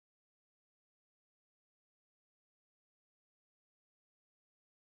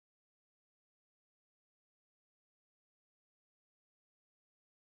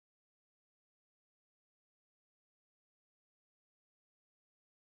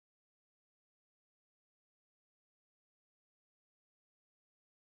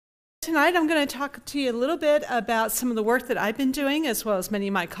Tonight I'm going to talk to you a little bit about some of the work that I've been doing, as well as many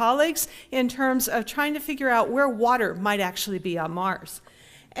of my colleagues, in terms of trying to figure out where water might actually be on Mars.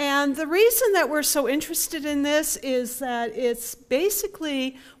 And the reason that we're so interested in this is that it's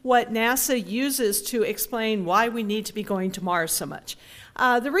basically what NASA uses to explain why we need to be going to Mars so much.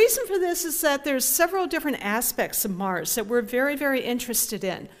 The reason for this is that there's several different aspects of Mars that we're very, very interested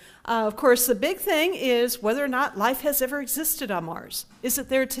in. Of course, the big thing is whether or not life has ever existed on Mars. Is it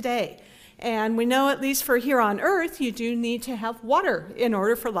there today? And we know, at least for here on Earth, you do need to have water in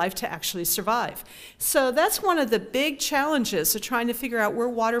order for life to actually survive. So that's one of the big challenges of trying to figure out where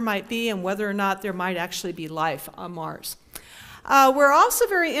water might be and whether or not there might actually be life on Mars. We're also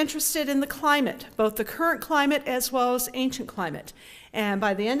very interested in the climate, both the current climate as well as ancient climate. And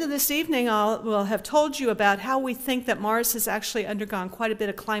by the end of this evening, we'll have told you about how we think that Mars has actually undergone quite a bit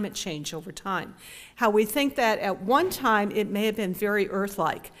of climate change over time. How we think that at one time it may have been very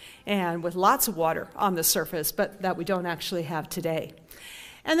Earth-like and with lots of water on the surface, but that we don't actually have today.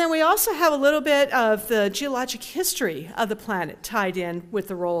 And then we also have a little bit of the geologic history of the planet tied in with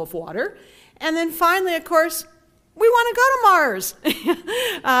the role of water. And then finally, of course, we want to go to Mars.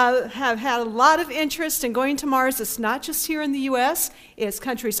 Have had a lot of interest in going to Mars. It's not just here in the US, it's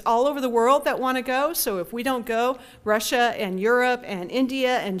countries all over the world that want to go. So if we don't go, Russia and Europe and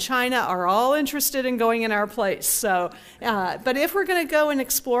India and China are all interested in going in our place. So, but if we're going to go and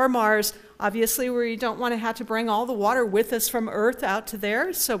explore Mars, obviously we don't want to have to bring all the water with us from Earth out to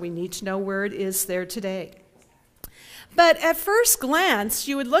there, so we need to know where it is there today. But at first glance,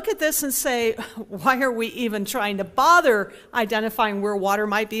 you would look at this and say, why are we even trying to bother identifying where water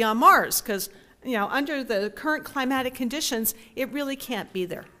might be on Mars? Because, under the current climatic conditions, it really can't be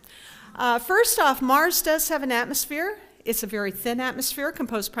there. First off, Mars does have an atmosphere. It's a very thin atmosphere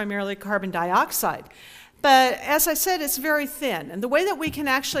composed primarily of carbon dioxide. But as I said, it's very thin. And the way that we can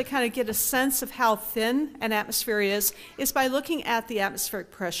actually kind of get a sense of how thin an atmosphere is by looking at the atmospheric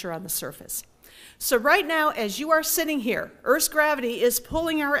pressure on the surface. So right now, as you are sitting here, Earth's gravity is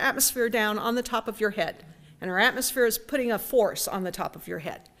pulling our atmosphere down on the top of your head, and our atmosphere is putting a force on the top of your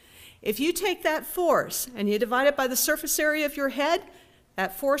head. If you take that force and you divide it by the surface area of your head,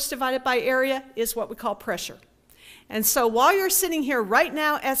 that force divided by area is what we call pressure. And so while you're sitting here right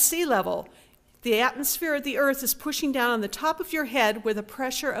now at sea level, the atmosphere of the Earth is pushing down on the top of your head with a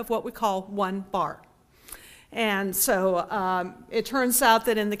pressure of what we call 1 bar. And so it turns out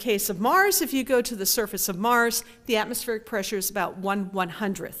that in the case of Mars, if you go to the surface of Mars, the atmospheric pressure is about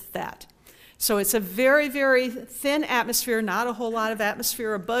 1/100th that. So it's a very, very thin atmosphere, not a whole lot of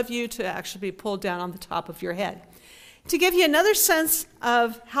atmosphere above you to actually be pulled down on the top of your head. To give you another sense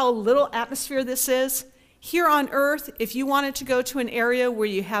of how little atmosphere this is, here on Earth, if you wanted to go to an area where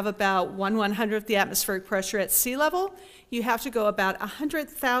you have about 1/100th the atmospheric pressure at sea level, you have to go about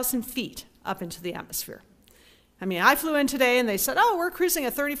 100,000 feet up into the atmosphere. I mean, I flew in today and they said, oh, we're cruising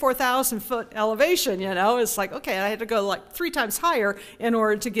at 34,000 foot elevation, It's like, okay, I had to go like 3 times higher in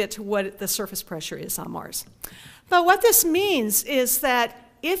order to get to what the surface pressure is on Mars. But what this means is that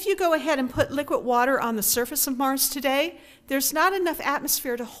if you go ahead and put liquid water on the surface of Mars today, there's not enough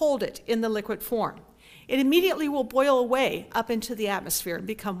atmosphere to hold it in the liquid form. It immediately will boil away up into the atmosphere and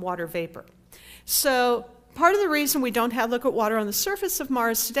become water vapor. So part of the reason we don't have liquid water on the surface of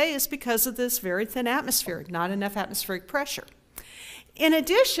Mars today is because of this very thin atmosphere, not enough atmospheric pressure. In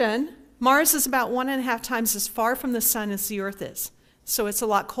addition, Mars is about 1.5 times as far from the sun as the Earth is, so it's a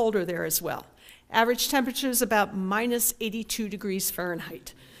lot colder there as well. Average temperature is about -82 degrees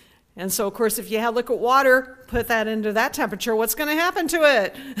Fahrenheit. And so, of course, if you have liquid water, put that into that temperature, what's going to happen to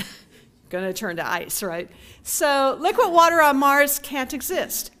it? Going to turn to ice, right? So liquid water on Mars can't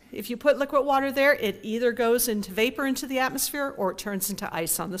exist. If you put liquid water there, it either goes into vapor into the atmosphere or it turns into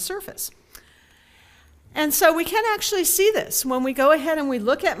ice on the surface. And so we can actually see this. When we go ahead and we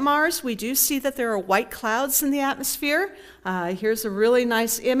look at Mars, we do see that there are white clouds in the atmosphere. Here's a really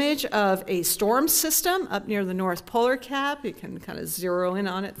nice image of a storm system up near the North Polar Cap. You can kind of zero in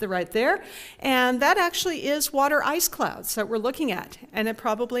on it right there. And that actually is water ice clouds that we're looking at. And it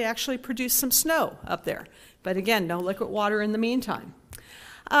probably actually produced some snow up there. But again, no liquid water in the meantime.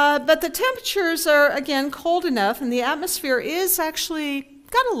 But the temperatures are, again, cold enough, and the atmosphere is actually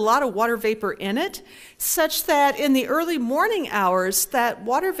got a lot of water vapor in it, such that in the early morning hours, that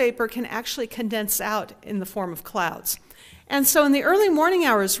water vapor can actually condense out in the form of clouds. And so in the early morning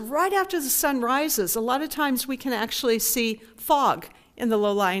hours, right after the sun rises, a lot of times we can actually see fog in the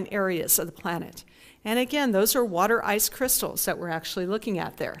low-lying areas of the planet. And again, those are water ice crystals that we're actually looking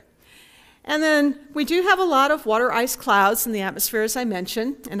at there. And then we do have a lot of water ice clouds in the atmosphere, as I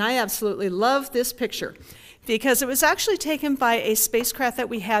mentioned, and I absolutely love this picture. because it was actually taken by a spacecraft that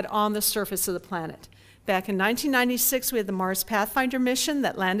we had on the surface of the planet. Back in 1996, we had the Mars Pathfinder mission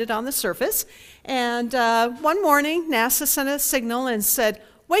that landed on the surface. And one morning, NASA sent a signal and said,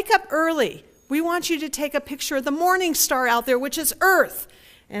 "Wake up early. We want you to take a picture of the morning star out there, which is Earth."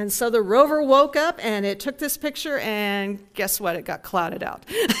 And so the rover woke up and it took this picture, and guess what? It got clouded out.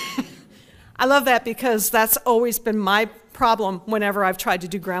 I love that because that's always been my problem whenever I've tried to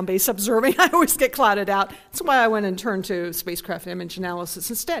do ground-based observing. I always get clouded out. That's why I went and turned to spacecraft image analysis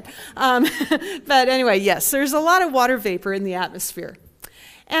instead. But anyway, yes, there's a lot of water vapor in the atmosphere.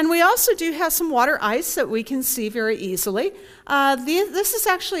 And we also do have some water ice that we can see very easily. This is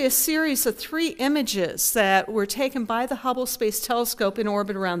actually a series of 3 images that were taken by the Hubble Space Telescope in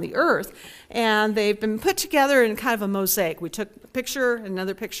orbit around the Earth, and they've been put together in kind of a mosaic. We took a picture,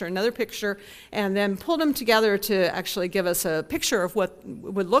 another picture, and then pulled them together to actually give us a picture of what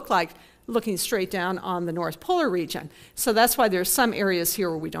it would look like looking straight down on the North Polar region. So that's why there's some areas here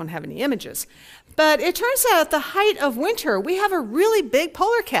where we don't have any images. But it turns out at the height of winter, we have a really big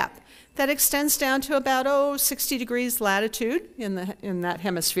polar cap that extends down to about 60 degrees latitude in that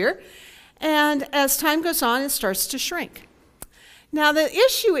hemisphere. And as time goes on, it starts to shrink. Now, the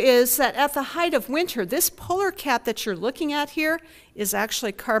issue is that at the height of winter, this polar cap that you're looking at here is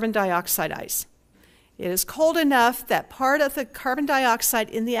actually carbon dioxide ice. It is cold enough that part of the carbon dioxide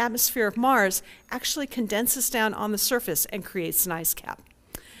in the atmosphere of Mars actually condenses down on the surface and creates an ice cap.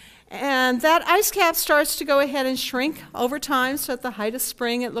 And that ice cap starts to go ahead and shrink over time. So at the height of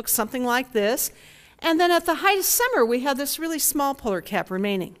spring, it looks something like this. And then at the height of summer, we have this really small polar cap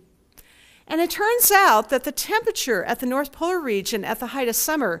remaining. And it turns out that the temperature at the North Polar region at the height of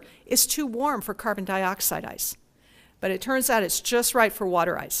summer is too warm for carbon dioxide ice. But it turns out it's just right for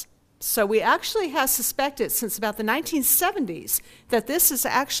water ice. So we actually have suspected since about the 1970s that this is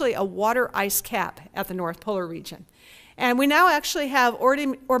actually a water ice cap at the North Polar region. And we now actually have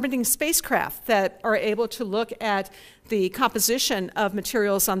orbiting spacecraft that are able to look at the composition of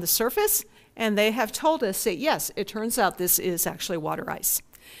materials on the surface, and they have told us that, yes, it turns out this is actually water ice.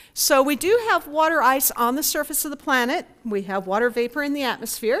 So we do have water ice on the surface of the planet. We have water vapor in the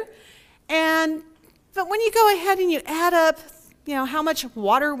atmosphere. But when you go ahead and you add up how much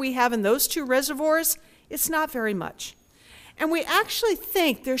water we have in those 2 reservoirs, it's not very much. And we actually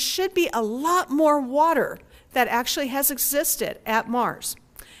think there should be a lot more water that actually has existed at Mars.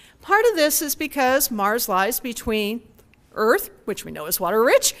 Part of this is because Mars lies between Earth, which we know is water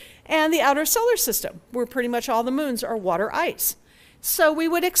rich, and the outer solar system, where pretty much all the moons are water ice. So we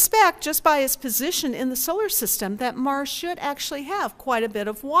would expect, just by its position in the solar system, that Mars should actually have quite a bit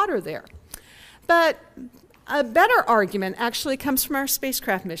of water there. But a better argument actually comes from our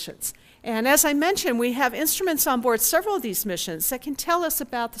spacecraft missions. And as I mentioned, we have instruments on board several of these missions that can tell us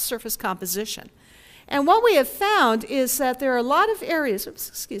about the surface composition. And what we have found is that there are a lot of areas,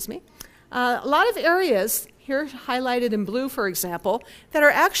 a lot of areas, here highlighted in blue, for example, that are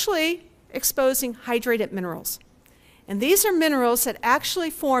actually exposing hydrated minerals. And these are minerals that actually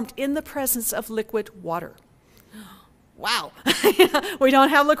formed in the presence of liquid water. Wow. We don't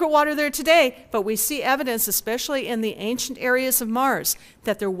have liquid water there today, but we see evidence, especially in the ancient areas of Mars,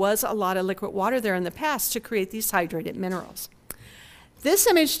 that there was a lot of liquid water there in the past to create these hydrated minerals. This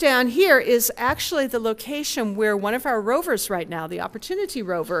image down here is actually the location where one of our rovers right now, the Opportunity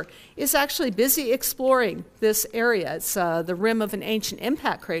rover, is actually busy exploring this area. It's the rim of an ancient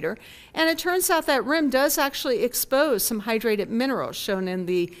impact crater, and it turns out that rim does actually expose some hydrated minerals shown in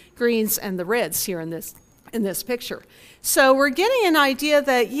the greens and the reds here in this picture. So we're getting an idea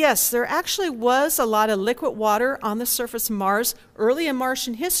that, yes, there actually was a lot of liquid water on the surface of Mars early in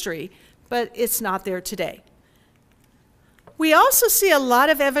Martian history, but it's not there today. We also see a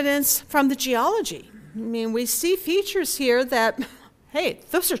lot of evidence from the geology. I mean, we see features here that, hey,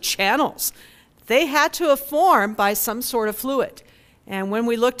 those are channels. They had to have formed by some sort of fluid. And when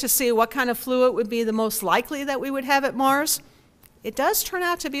we look to see what kind of fluid would be the most likely that we would have at Mars, it does turn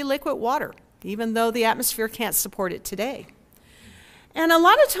out to be liquid water, even though the atmosphere can't support it today. And a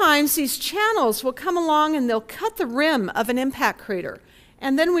lot of times these channels will come along and they'll cut the rim of an impact crater.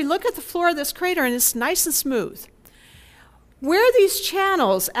 And then we look at the floor of this crater and it's nice and smooth. Where these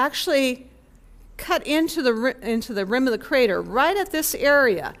channels actually cut into the rim of the crater, right at this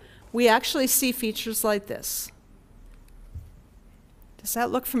area, we actually see features like this. Does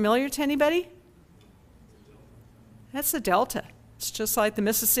that look familiar to anybody? That's a delta. It's just like the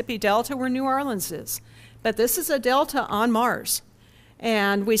Mississippi Delta where New Orleans is. But this is a delta on Mars.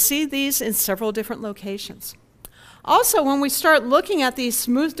 And we see these in several different locations. Also, when we start looking at these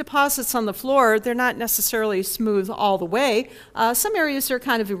smooth deposits on the floor, they're not necessarily smooth all the way. Some areas are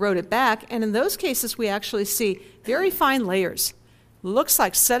kind of eroded back, and in those cases, we actually see very fine layers. Looks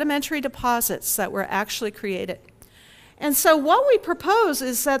like sedimentary deposits that were actually created. And so what we propose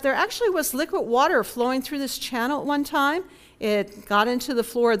is that there actually was liquid water flowing through this channel at one time. It got into the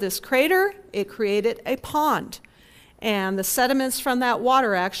floor of this crater. It created a pond. And the sediments from that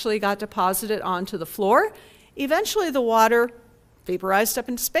water actually got deposited onto the floor. Eventually, the water vaporized up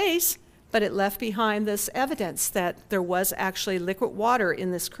into space, but it left behind this evidence that there was actually liquid water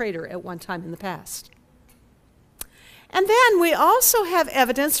in this crater at one time in the past. And then we also have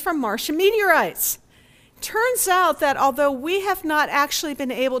evidence from Martian meteorites. Turns out that although we have not actually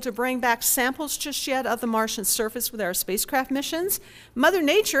been able to bring back samples just yet of the Martian surface with our spacecraft missions, Mother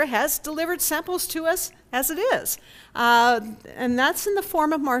Nature has delivered samples to us as it is. And that's in the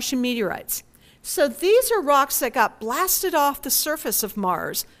form of Martian meteorites. So these are rocks that got blasted off the surface of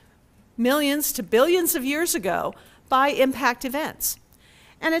Mars millions to billions of years ago by impact events.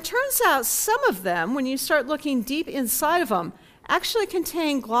 And it turns out some of them, when you start looking deep inside of them, actually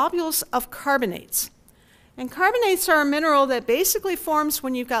contain globules of carbonates. And carbonates are a mineral that basically forms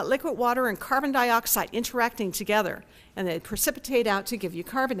when you've got liquid water and carbon dioxide interacting together, and they precipitate out to give you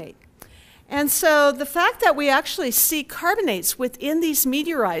carbonate. And so the fact that we actually see carbonates within these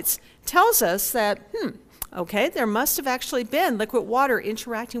meteorites tells us that, okay, there must have actually been liquid water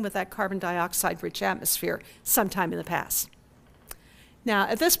interacting with that carbon dioxide-rich atmosphere sometime in the past. Now,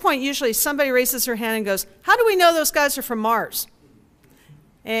 at this point, usually somebody raises their hand and goes, how do we know those guys are from Mars?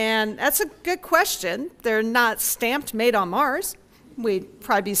 And that's a good question. They're not stamped made on Mars. We'd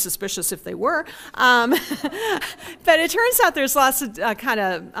probably be suspicious if they were. But it turns out there's lots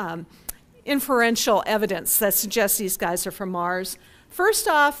of inferential evidence that suggests these guys are from Mars. First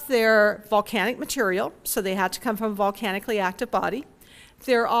off, they're volcanic material, so they had to come from a volcanically active body.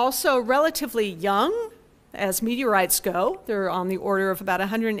 They're also relatively young, as meteorites go. They're on the order of about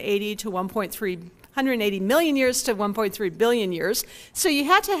 180 million years to 1.3 billion years. So you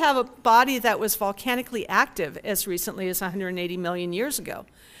had to have a body that was volcanically active as recently as 180 million years ago.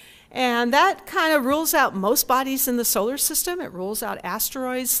 And that kind of rules out most bodies in the solar system. It rules out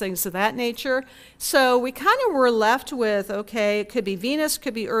asteroids, things of that nature. So we kind of were left with, okay, it could be Venus,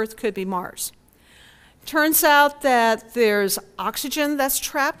 could be Earth, could be Mars. Turns out that there's oxygen that's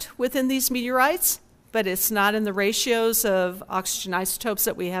trapped within these meteorites, but it's not in the ratios of oxygen isotopes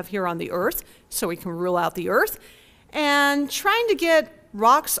that we have here on the Earth, so we can rule out the Earth. And trying to get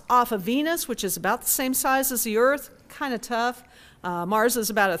rocks off of Venus, which is about the same size as the Earth, kind of tough. Mars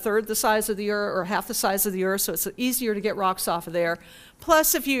is about a third the size of the Earth, or half the size of the Earth, so it's easier to get rocks off of there.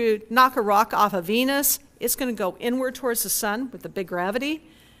 Plus, if you knock a rock off of Venus, it's going to go inward towards the sun with the big gravity.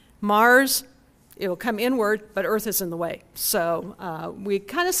 Mars, it will come inward, but Earth is in the way. So we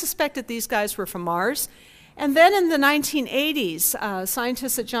kind of suspected these guys were from Mars. And then in the 1980s,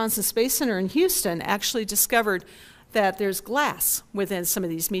 scientists at Johnson Space Center in Houston actually discovered that there's glass within some of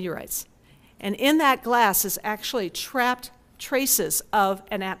these meteorites. And in that glass is actually trapped traces of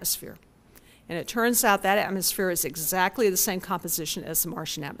an atmosphere. And it turns out that atmosphere is exactly the same composition as the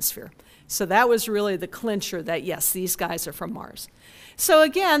Martian atmosphere. So that was really the clincher that, yes, these guys are from Mars. So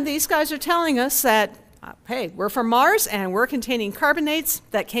again, these guys are telling us that, hey, we're from Mars and we're containing carbonates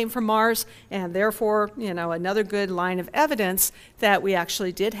that came from Mars, and therefore, another good line of evidence that we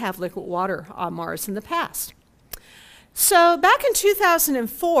actually did have liquid water on Mars in the past. So back in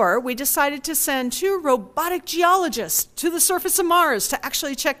 2004, we decided to send 2 robotic geologists to the surface of Mars to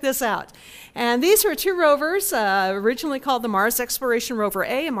actually check this out. And these were 2 rovers, originally called the Mars Exploration Rover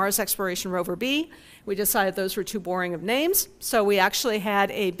A and Mars Exploration Rover B. We decided those were too boring of names, so we actually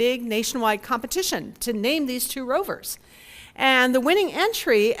had a big nationwide competition to name these 2 rovers. And the winning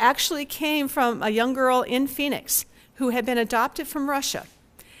entry actually came from a young girl in Phoenix who had been adopted from Russia.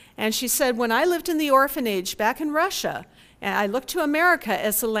 And she said, when I lived in the orphanage back in Russia, I looked to America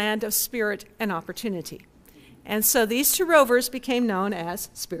as the land of spirit and opportunity. And so these 2 rovers became known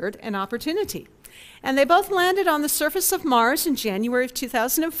as Spirit and Opportunity. And they both landed on the surface of Mars in January of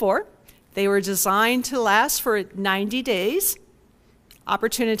 2004. They were designed to last for 90 days.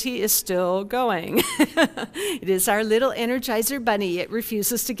 Opportunity is still going. It is our little Energizer bunny. It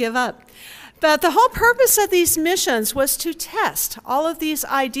refuses to give up. But the whole purpose of these missions was to test all of these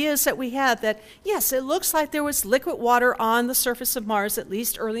ideas that we had that, yes, it looks like there was liquid water on the surface of Mars, at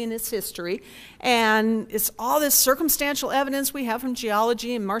least early in its history. And it's all this circumstantial evidence we have from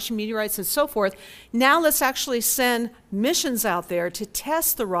geology and Martian meteorites and so forth. Now let's actually send missions out there to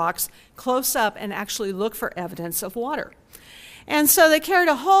test the rocks close up and actually look for evidence of water. And so they carried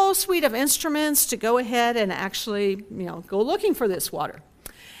a whole suite of instruments to go ahead and actually, go looking for this water.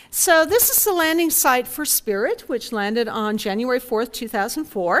 So this is the landing site for Spirit, which landed on January 4th,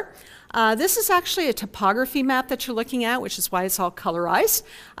 2004. This is actually a topography map that you're looking at, which is why it's all colorized.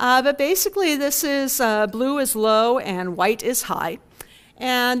 But basically, this is blue is low and white is high.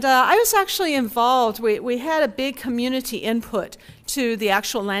 And I was actually involved. We had a big community input to the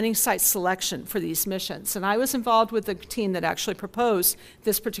actual landing site selection for these missions. And I was involved with the team that actually proposed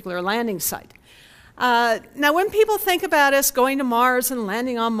this particular landing site. Now, when people think about us going to Mars and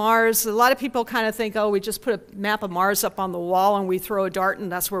landing on Mars, a lot of people kind of think, oh, we just put a map of Mars up on the wall and we throw a dart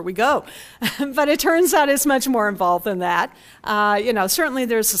and that's where we go. But it turns out it's much more involved than that. Certainly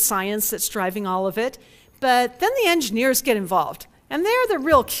there's a science that's driving all of it, but then the engineers get involved. And they're the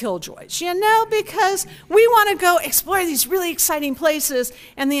real killjoys, because we want to go explore these really exciting places,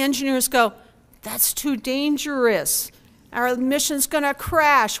 and the engineers go, that's too dangerous. Our mission's going to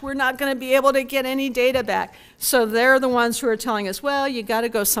crash. We're not going to be able to get any data back. So they're the ones who are telling us, well, you got to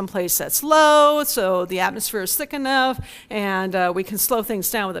go someplace that's low, so the atmosphere is thick enough, and we can slow things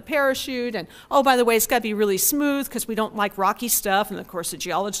down with a parachute. And, oh, by the way, it's got to be really smooth because we don't like rocky stuff. And, of course, the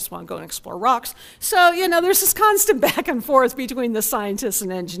geologists want to go and explore rocks. So, there's this constant back and forth between the scientists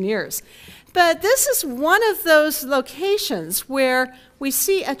and engineers. But this is one of those locations where we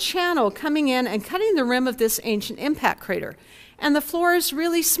see a channel coming in and cutting the rim of this ancient impact crater. And the floor is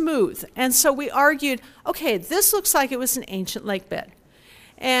really smooth. And so we argued, okay, this looks like it was an ancient lake bed.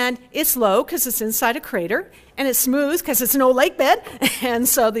 And it's low because it's inside a crater, and it's smooth because it's an old lake bed. And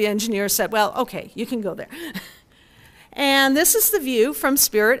so the engineer said, well, okay, you can go there. And this is the view from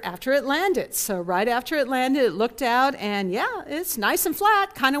Spirit after it landed. So right after it landed, it looked out, and yeah, it's nice and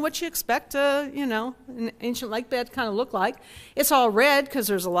flat, kind of what you expect, an ancient lake bed kind of look like. It's all red because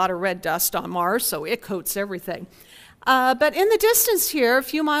there's a lot of red dust on Mars, so it coats everything. But in the distance here, a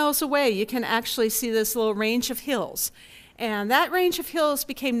few miles away, you can actually see this little range of hills. And that range of hills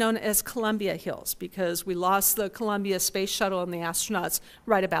became known as Columbia Hills because we lost the Columbia space shuttle and the astronauts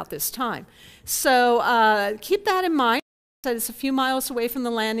right about this time. So keep that in mind. It's a few miles away from the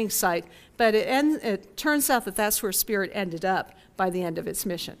landing site, but it turns out that that's where Spirit ended up by the end of its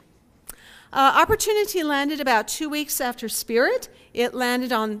mission. Opportunity landed about 2 weeks after Spirit. It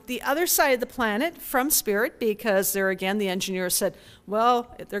landed on the other side of the planet from Spirit because there again the engineer said,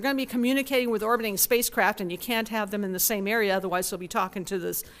 well, they're going to be communicating with orbiting spacecraft and you can't have them in the same area, otherwise they'll be talking to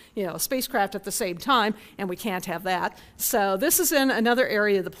this spacecraft at the same time, and we can't have that. So this is in another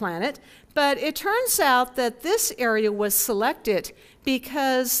area of the planet. But it turns out that this area was selected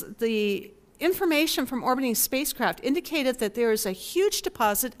because the information from orbiting spacecraft indicated that there is a huge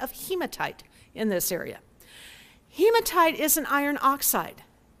deposit of hematite in this area. Hematite is an iron oxide.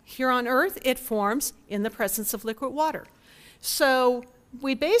 Here on Earth, it forms in the presence of liquid water. So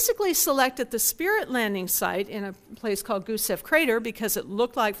we basically selected the Spirit landing site in a place called Gusev Crater because it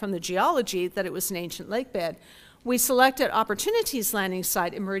looked like from the geology that it was an ancient lake bed. We selected Opportunity's landing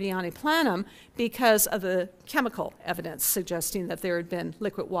site in Meridiani Planum because of the chemical evidence suggesting that there had been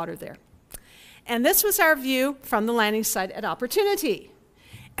liquid water there. And this was our view from the landing site at Opportunity.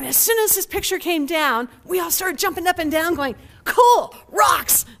 And as soon as this picture came down, we all started jumping up and down going, cool,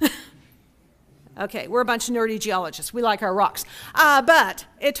 rocks! Okay, we're a bunch of nerdy geologists. We like our rocks. But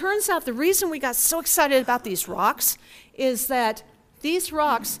it turns out the reason we got so excited about these rocks is that these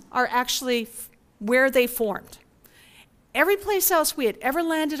rocks are actually where they formed. Every place else we had ever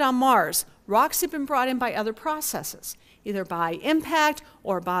landed on Mars, rocks had been brought in by other processes, either by impact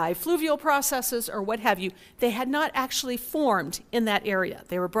or by fluvial processes or what have you. They had not actually formed in that area.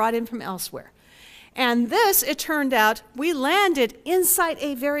 They were brought in from elsewhere. And this, it turned out, we landed inside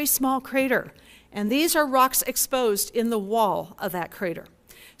a very small crater. And these are rocks exposed in the wall of that crater.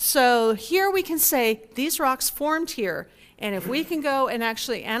 So here we can say these rocks formed here. And if we can go and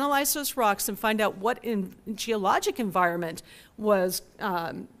actually analyze those rocks and find out what geologic environment was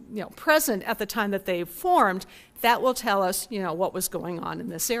present at the time that they formed, that will tell us what was going on in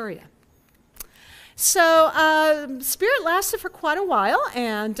this area. So Spirit lasted for quite a while,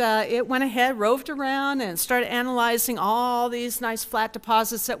 and it went ahead, roved around, and started analyzing all these nice flat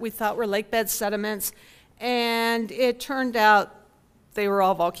deposits that we thought were lake bed sediments, and it turned out they were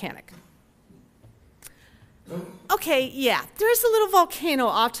all volcanic. Okay, yeah, there's a little volcano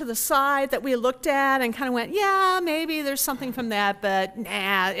off to the side that we looked at and kind of went, yeah, maybe there's something from that, but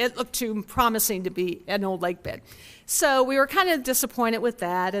nah, it looked too promising to be an old lake bed. So we were kind of disappointed with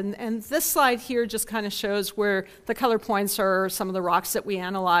that, and this slide here just kind of shows where the color points are some of the rocks that we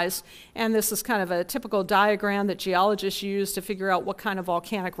analyzed, and this is kind of a typical diagram that geologists use to figure out what kind of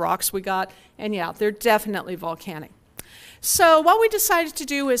volcanic rocks we got, and yeah, they're definitely volcanic. So what we decided to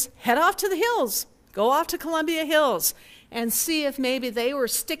do is head off to the hills, go off to Columbia Hills, and see if maybe they were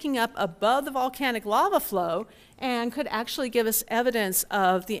sticking up above the volcanic lava flow and could actually give us evidence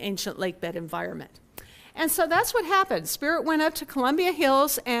of the ancient lake bed environment. And so that's what happened. Spirit went up to Columbia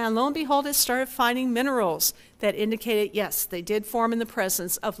Hills, and lo and behold, it started finding minerals that indicated, yes, they did form in the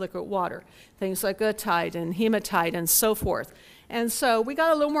presence of liquid water, things like goethite and hematite and so forth. And so we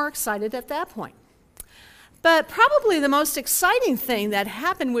got a little more excited at that point. But probably the most exciting thing that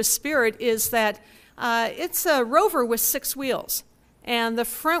happened with Spirit is that it's a rover with 6 wheels, and the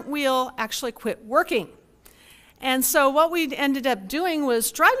front wheel actually quit working. And so what we ended up doing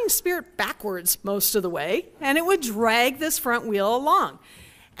was driving Spirit backwards most of the way, and it would drag this front wheel along.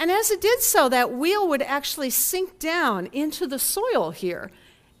 And as it did so, that wheel would actually sink down into the soil here.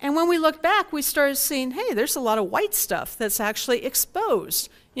 And when we looked back, we started seeing, hey, there's a lot of white stuff that's actually exposed,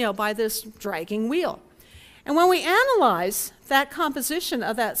 by this dragging wheel. And when we analyzed that composition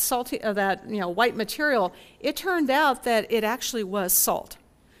of that white material, it turned out that it actually was salt.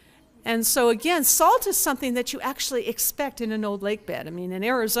 And so again, salt is something that you actually expect in an old lake bed. I mean, in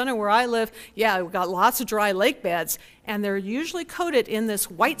Arizona where I live, yeah, we've got lots of dry lake beds, and they're usually coated in this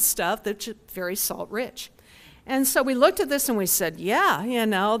white stuff that's very salt rich. And so we looked at this and we said,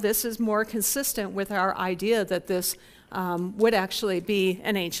 yeah, this is more consistent with our idea that this would actually be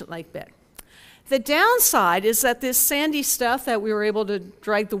an ancient lake bed. The downside is that this sandy stuff that we were able to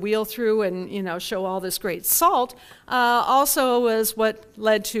drag the wheel through and show all this great salt also was what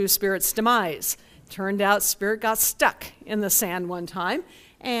led to Spirit's demise. Turned out Spirit got stuck in the sand one time,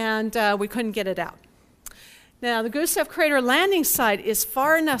 and we couldn't get it out. Now, the Gusev Crater landing site is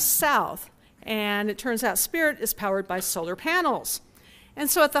far enough south, and it turns out Spirit is powered by solar panels. And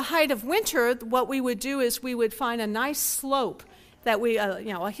so at the height of winter, what we would do is we would find a nice slope that we,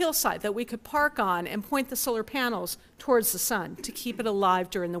 a hillside that we could park on and point the solar panels towards the sun to keep it alive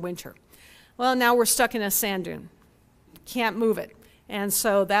during the winter. Well, now we're stuck in a sand dune. Can't move it. And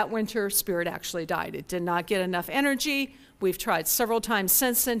so that winter, Spirit actually died. It did not get enough energy. We've tried several times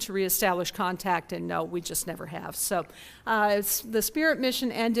since then to reestablish contact, and no, we just never have. So the Spirit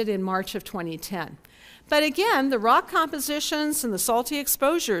mission ended in March of 2010. But again, the rock compositions and the salty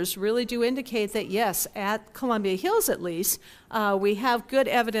exposures really do indicate that, yes, at Columbia Hills at least, we have good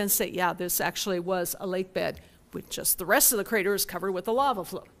evidence that, yeah, this actually was a lake bed, with just the rest of the crater is covered with a lava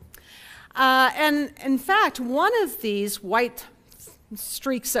flow. And in fact, one of these white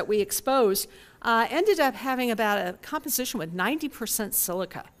streaks that we exposed ended up having about a composition with 90%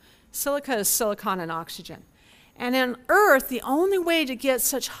 silica. Silica is silicon and oxygen. And in Earth, the only way to get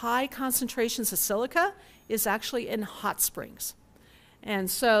such high concentrations of silica is actually in hot springs. And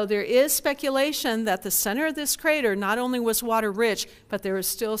so there is speculation that the center of this crater not only was water rich, but there was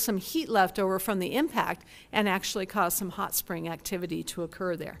still some heat left over from the impact and actually caused some hot spring activity to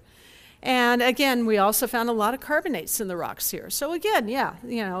occur there. And again, we also found a lot of carbonates in the rocks here. So again, yeah,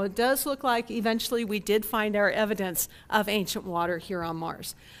 it does look like eventually we did find our evidence of ancient water here on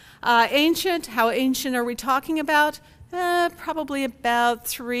Mars. Ancient, how ancient are we talking about? Probably about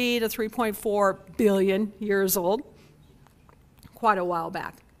 3 to 3.4 billion years old. Quite a while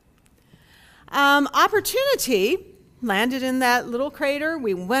back. Opportunity landed in that little crater.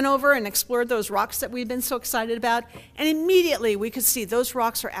 We went over and explored those rocks that we've been so excited about, and immediately we could see those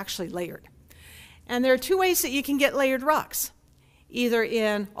rocks are actually layered. And there are 2 ways that you can get layered rocks, either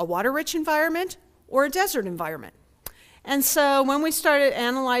in a water-rich environment or a desert environment. And so when we started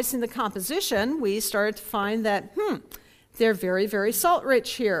analyzing the composition, we started to find that, they're very, very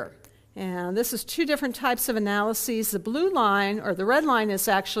salt-rich here. And this is 2 different types of analyses. The blue line, or the red line, is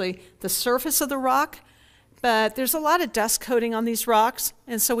actually the surface of the rock, but there's a lot of dust coating on these rocks,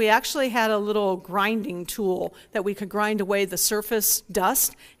 and so we actually had a little grinding tool that we could grind away the surface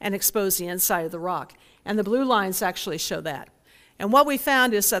dust and expose the inside of the rock. And the blue lines actually show that. And what we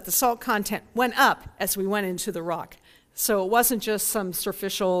found is that the salt content went up as we went into the rock. So it wasn't just some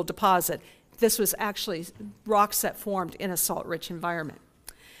superficial deposit. This was actually rocks that formed in a salt-rich environment.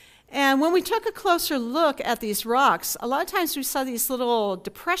 And when we took a closer look at these rocks, a lot of times we saw these little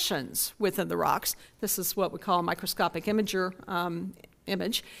depressions within the rocks. This is what we call a microscopic image,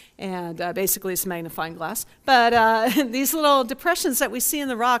 and basically it's a magnifying glass. But these little depressions that we see in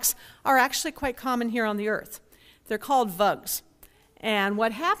the rocks are actually quite common here on the Earth. They're called vugs. And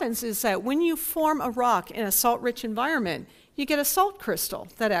what happens is that when you form a rock in a salt-rich environment, you get a salt crystal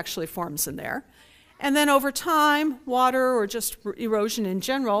that actually forms in there. And then over time, water or just erosion in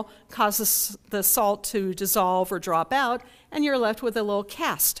general causes the salt to dissolve or drop out, and you're left with a little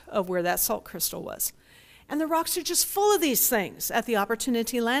cast of where that salt crystal was. And the rocks are just full of these things at the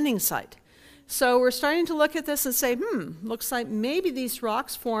Opportunity landing site. So we're starting to look at this and say, looks like maybe these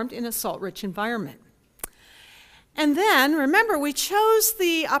rocks formed in a salt-rich environment. And then, remember, we chose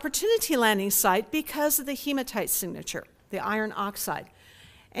the Opportunity landing site because of the hematite signature, the iron oxide.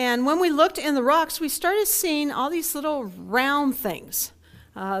 And when we looked in the rocks, we started seeing all these little round things.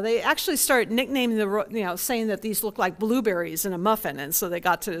 They actually started nicknaming saying that these look like blueberries in a muffin, and so they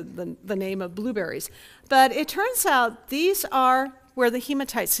got to the name of blueberries. But it turns out these are where the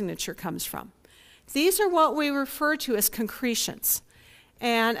hematite signature comes from. These are what we refer to as concretions.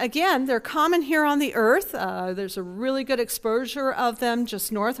 And again, they're common here on the Earth. There's a really good exposure of them just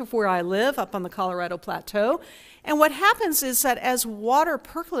north of where I live, up on the Colorado Plateau. And what happens is that as water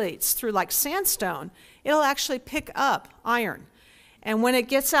percolates through like sandstone, it'll actually pick up iron. And when it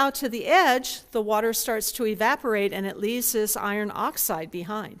gets out to the edge, the water starts to evaporate and it leaves this iron oxide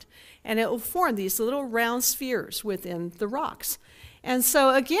behind. And it will form these little round spheres within the rocks. And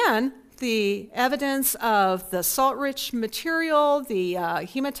so again, the evidence of the salt-rich material, the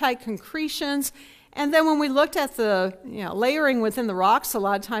hematite concretions, and then when we looked at the layering within the rocks, a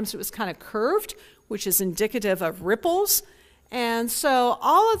lot of times it was kind of curved, which is indicative of ripples. And so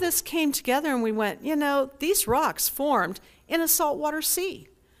all of this came together and we went, these rocks formed in a saltwater sea.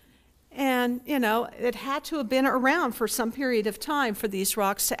 And, it had to have been around for some period of time for these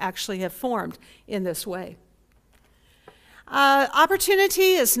rocks to actually have formed in this way.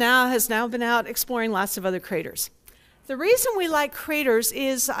 Opportunity has now been out exploring lots of other craters. The reason we like craters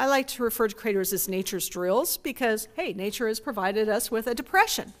is I like to refer to craters as nature's drills because, hey, nature has provided us with a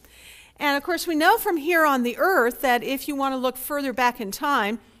depression. And of course, we know from here on the Earth that if you want to look further back in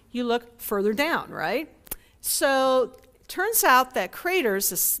time, you look further down, right? So it turns out that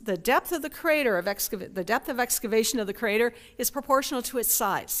craters, the depth of the crater, the depth of excavation of the crater is proportional to its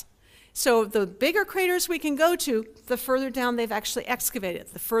size. So the bigger craters we can go to, the further down they've actually excavated,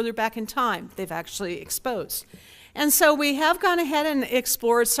 the further back in time they've actually exposed. And so we have gone ahead and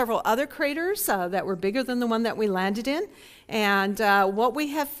explored several other craters that were bigger than the one that we landed in. And what we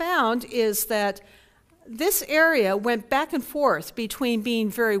have found is that this area went back and forth between being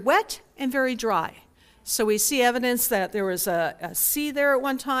very wet and very dry. So we see evidence that there was a sea there at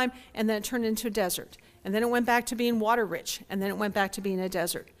one time, and then it turned into a desert. And then it went back to being water-rich, and then it went back to being a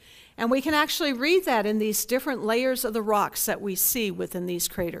desert. And we can actually read that in these different layers of the rocks that we see within these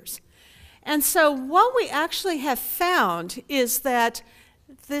craters. And so what we actually have found is that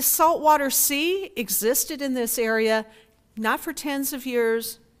this saltwater sea existed in this area not for tens of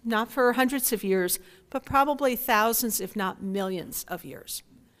years, not for hundreds of years, but probably thousands, if not millions of years.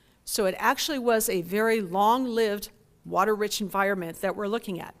 So it actually was a very long-lived, water-rich environment that we're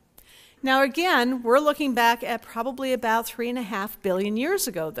looking at. Now again, we're looking back at probably about 3.5 billion years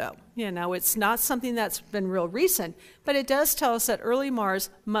ago, though. It's not something that's been real recent, but it does tell us that early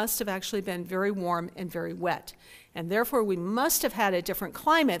Mars must have actually been very warm and very wet. And therefore, we must have had a different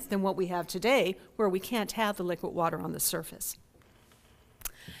climate than what we have today, where we can't have the liquid water on the surface.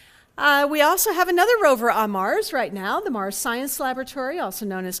 We also have another rover on Mars right now, the Mars Science Laboratory, also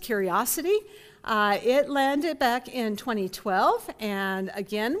known as Curiosity. It landed back in 2012, and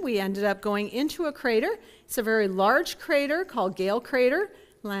again, we ended up going into a crater. It's a very large crater called Gale Crater.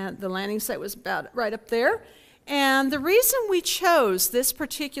 The landing site was about right up there. And the reason we chose this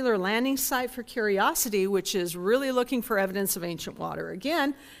particular landing site for Curiosity, which is really looking for evidence of ancient water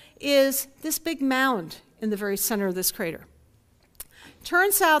again, is this big mound in the very center of this crater.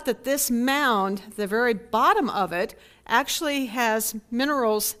 Turns out that this mound, the very bottom of it, actually has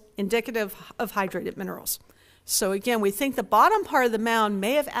minerals indicative of hydrated minerals. So again, we think the bottom part of the mound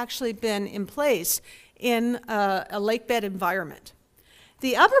may have actually been in place in a lake bed environment.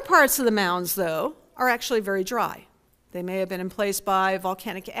 The upper parts of the mounds, though, are actually very dry. They may have been in place by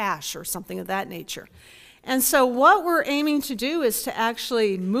volcanic ash or something of that nature. And so what we're aiming to do is to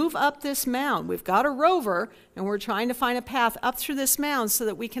actually move up this mound. We've got a rover, and we're trying to find a path up through this mound so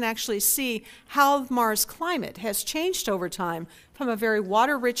that we can actually see how Mars' climate has changed over time from a very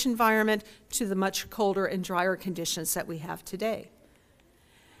water-rich environment to the much colder and drier conditions that we have today.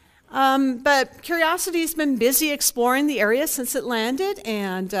 But Curiosity's been busy exploring the area since it landed,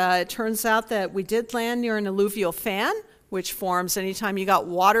 and it turns out that we did land near an alluvial fan, which forms anytime you got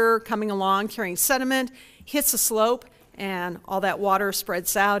water coming along carrying sediment, hits a slope, and all that water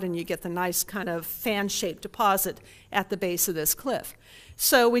spreads out, and you get the nice kind of fan-shaped deposit at the base of this cliff.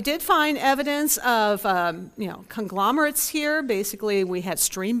 So we did find evidence of conglomerates here. Basically, we had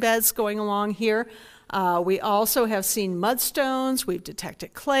stream beds going along here. We also have seen mudstones. We've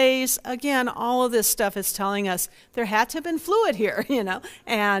detected clays. Again, all of this stuff is telling us there had to have been fluid here,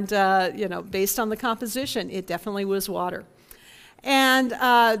 and based on the composition, it definitely was water.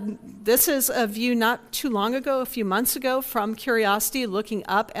 And this is a view not too long ago, a few months ago, from Curiosity, looking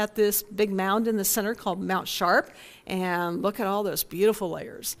up at this big mound in the center called Mount Sharp. And look at all those beautiful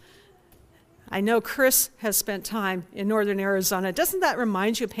layers. I know Chris has spent time in northern Arizona. Doesn't that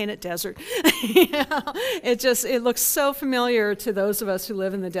remind you of Painted Desert? It looks so familiar to those of us who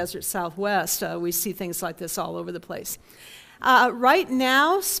live in the desert Southwest. We see things like this all over the place. Right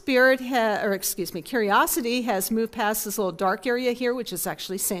now, Curiosity has moved past this little dark area here, which is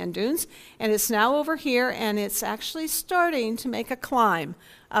actually sand dunes, and it's now over here, and it's actually starting to make a climb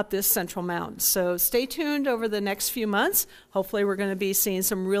up this central mountain. So stay tuned over the next few months. Hopefully we're going to be seeing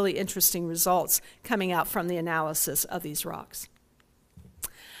some really interesting results coming out from the analysis of these rocks.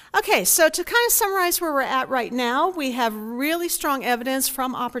 Okay, so to kind of summarize where we're at right now, we have really strong evidence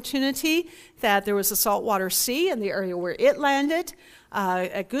from Opportunity that there was a saltwater sea in the area where it landed.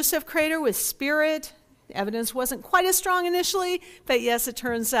 At Gusev Crater with Spirit, evidence wasn't quite as strong initially, but yes, it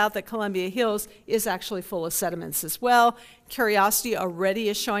turns out that Columbia Hills is actually full of sediments as well. Curiosity already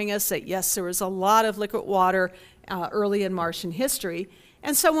is showing us that yes, there was a lot of liquid water early in Martian history.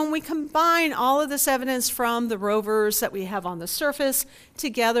 And so when we combine all of this evidence from the rovers that we have on the surface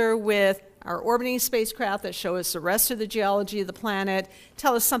together with our orbiting spacecraft that show us the rest of the geology of the planet,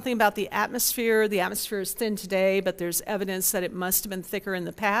 tell us something about the atmosphere. The atmosphere is thin today, but there's evidence that it must have been thicker in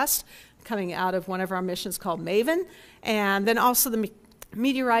the past, coming out of one of our missions called MAVEN. And then also the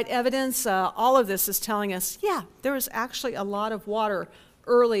meteorite evidence. All of this is telling us, yeah, there was actually a lot of water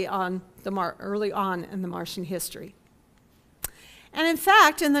early on in the Martian history. And in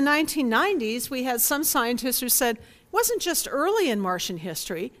fact, in the 1990s, we had some scientists who said, it wasn't just early in Martian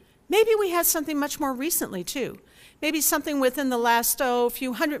history, maybe we had something much more recently too. Maybe something within the last,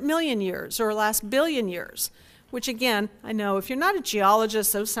 few 100 million years or last billion years, which again, I know if you're not a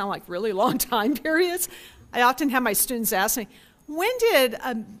geologist, those sound like really long time periods. I often have my students ask me, when did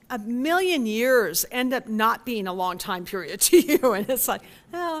a million years end up not being a long time period to you? And it's like,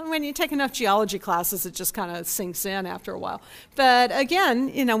 well, when you take enough geology classes, it just kind of sinks in after a while. But again,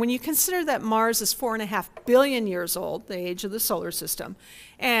 when you consider that Mars is 4.5 billion years old, the age of the solar system,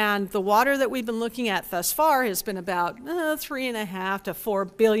 and the water that we've been looking at thus far has been about 3.5 to 4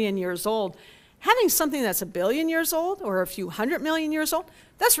 billion years old. Having something that's a billion years old or a few 100 million years old,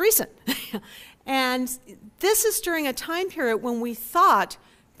 that's recent. And this is during a time period when we thought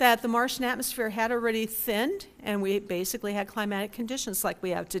that the Martian atmosphere had already thinned and we basically had climatic conditions like we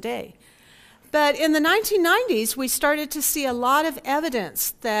have today. But in the 1990s, we started to see a lot of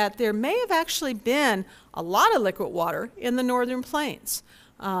evidence that there may have actually been a lot of liquid water in the northern plains,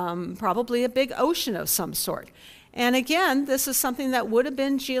 probably a big ocean of some sort. And again, this is something that would have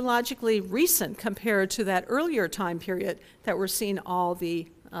been geologically recent compared to that earlier time period that we're seeing all the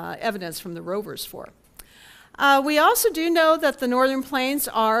evidence from the rovers for. We also do know that the northern plains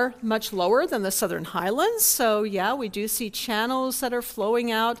are much lower than the southern highlands. So yeah, we do see channels that are flowing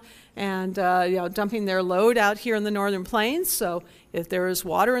out and dumping their load out here in the northern plains. So if there is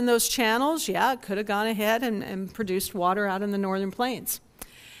water in those channels, yeah, it could have gone ahead and produced water out in the northern plains.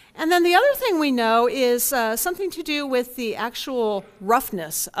 And then the other thing we know is something to do with the actual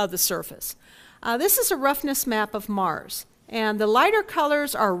roughness of the surface. This is a roughness map of Mars. And the lighter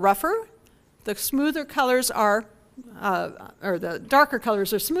colors are rougher, the smoother colors are, or the darker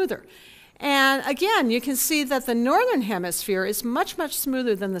colors are smoother. And again, you can see that the northern hemisphere is much, much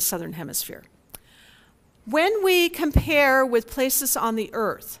smoother than the southern hemisphere. When we compare with places on the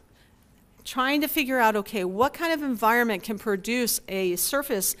Earth, trying to figure out, okay, what kind of environment can produce a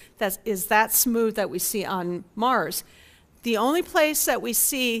surface that is that smooth that we see on Mars, the only place that we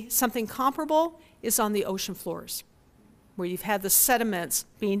see something comparable is on the ocean floors, where you've had the sediments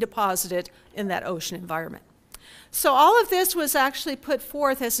being deposited in that ocean environment. So all of this was actually put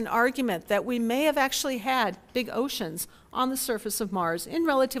forth as an argument that we may have actually had big oceans on the surface of Mars in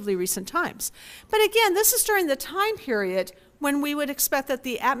relatively recent times. But again, this is during the time period when we would expect that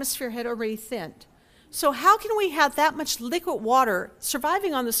the atmosphere had already thinned. So how can we have that much liquid water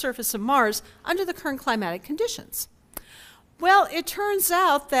surviving on the surface of Mars under the current climatic conditions? Well, it turns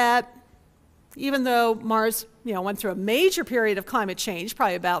out that even though Mars went through a major period of climate change,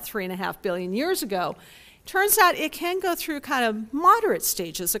 probably about 3.5 billion years ago, turns out it can go through kind of moderate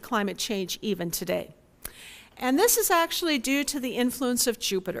stages of climate change even today. And this is actually due to the influence of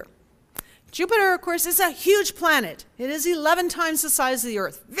Jupiter. Jupiter, of course, is a huge planet. It is 11 times the size of the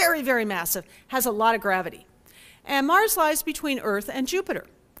Earth, very, very massive, has a lot of gravity. And Mars lies between Earth and Jupiter.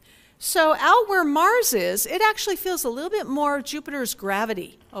 So out where Mars is, it actually feels a little bit more Jupiter's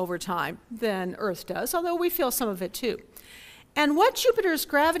gravity over time than Earth does, although we feel some of it too. And what Jupiter's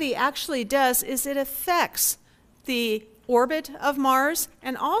gravity actually does is it affects the orbit of Mars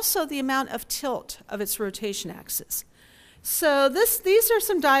and also the amount of tilt of its rotation axis. So these are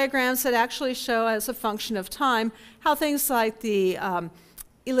some diagrams that actually show as a function of time how things like the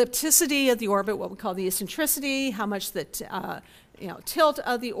ellipticity of the orbit, what we call the eccentricity, how much the tilt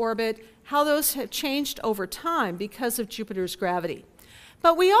of the orbit, how those have changed over time because of Jupiter's gravity.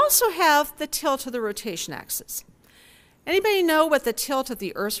 But we also have the tilt of the rotation axis. Anybody know what the tilt of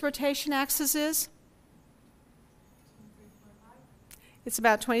the Earth's rotation axis is? It's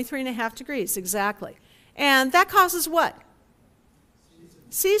about 23.5 degrees, exactly. And that causes what?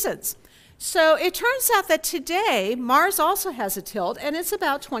 Seasons. So it turns out that today, Mars also has a tilt, and it's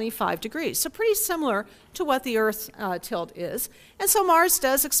about 25 degrees. So pretty similar to what the Earth's tilt is. And so Mars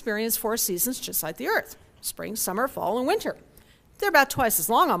does experience 4 seasons just like the Earth: spring, summer, fall, and winter. They're about twice as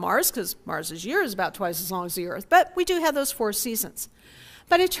long on Mars because Mars's year is about twice as long as the Earth, but we do have those 4 seasons.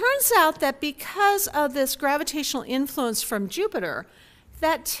 But it turns out that because of this gravitational influence from Jupiter,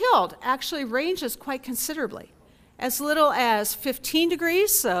 that tilt actually ranges quite considerably. As little as 15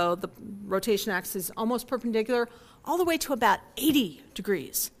 degrees, so the rotation axis is almost perpendicular, all the way to about 80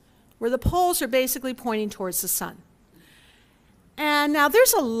 degrees, where the poles are basically pointing towards the sun. And now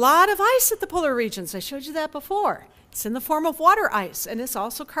there's a lot of ice at the polar regions. I showed you that before. It's in the form of water ice, and it's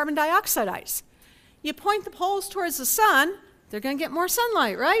also carbon dioxide ice. You point the poles towards the sun, they're going to get more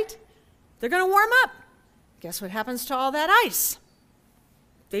sunlight, right? They're going to warm up. Guess what happens to all that ice?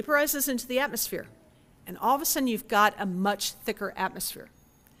 Vaporizes into the atmosphere. And all of a sudden, you've got a much thicker atmosphere.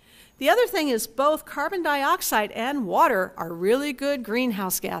 The other thing is both carbon dioxide and water are really good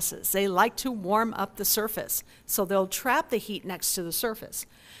greenhouse gases. They like to warm up the surface, so they'll trap the heat next to the surface.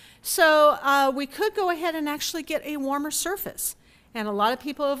 So we could go ahead and actually get a warmer surface. And a lot of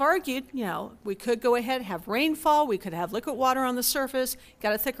people have argued, we could go ahead and have rainfall, we could have liquid water on the surface,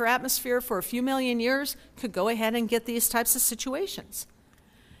 got a thicker atmosphere for a few million years, could go ahead and get these types of situations.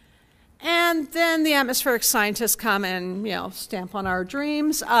 And then the atmospheric scientists come and, stamp on our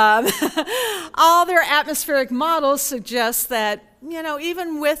dreams. All their atmospheric models suggest that,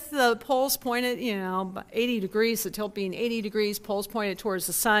 even with the poles pointed, 80 degrees, the tilt being 80 degrees, poles pointed towards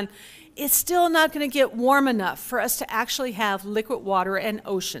the sun, it's still not going to get warm enough for us to actually have liquid water and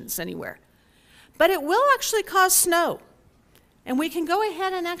oceans anywhere. But it will actually cause snow. And we can go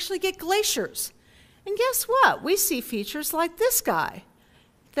ahead and actually get glaciers. And guess what? We see features like this guy.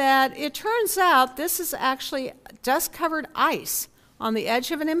 That it turns out this is actually dust-covered ice on the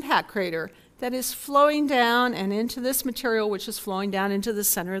edge of an impact crater that is flowing down and into this material, which is flowing down into the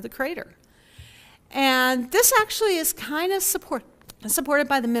center of the crater. And this actually is kind of supported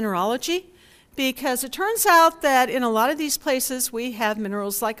by the mineralogy, because it turns out that in a lot of these places we have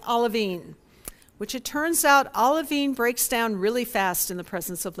minerals like olivine, which it turns out olivine breaks down really fast in the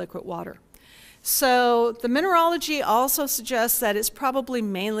presence of liquid water. So the mineralogy also suggests that it's probably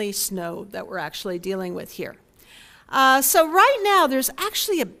mainly snow that we're actually dealing with here. So right now there's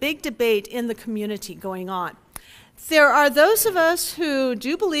actually a big debate in the community going on. There are those of us who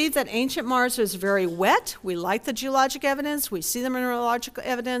do believe that ancient Mars is very wet. We like the geologic evidence. We see the mineralogical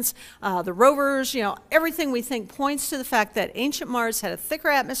evidence. The rovers, everything we think points to the fact that ancient Mars had a thicker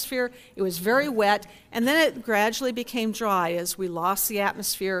atmosphere. It was very wet, and then it gradually became dry as we lost the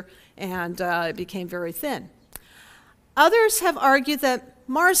atmosphere and it became very thin. Others have argued that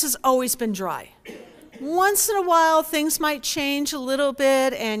Mars has always been dry. Once in a while, things might change a little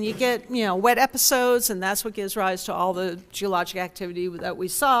bit, and you get, wet episodes, and that's what gives rise to all the geologic activity that we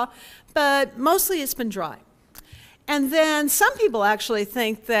saw. But mostly it's been dry. And then some people actually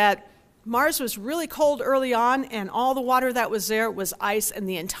think that Mars was really cold early on, and all the water that was there was ice, and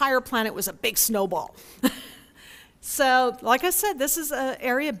the entire planet was a big snowball. So, like I said, this is an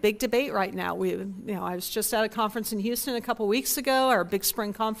area of big debate right now. I was just at a conference in Houston a couple weeks ago, our big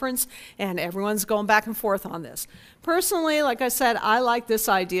spring conference, and everyone's going back and forth on this. Personally, like I said, I like this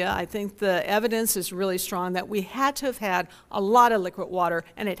idea. I think the evidence is really strong that we had to have had a lot of liquid water,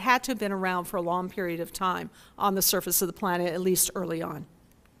 and it had to have been around for a long period of time on the surface of the planet, at least early on.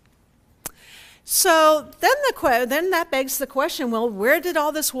 So then that begs the question, well, where did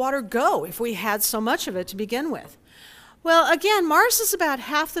all this water go if we had so much of it to begin with? Well, again, Mars is about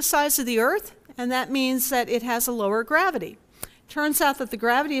half the size of the Earth, and that means that it has a lower gravity. Turns out that the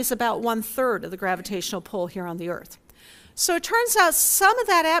gravity is about 1/3 of the gravitational pull here on the Earth. So it turns out some of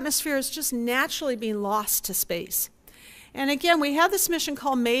that atmosphere is just naturally being lost to space. And again, we have this mission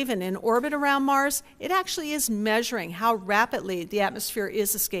called MAVEN in orbit around Mars. It actually is measuring how rapidly the atmosphere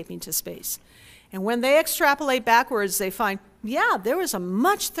is escaping to space. And when they extrapolate backwards, they find, yeah, there was a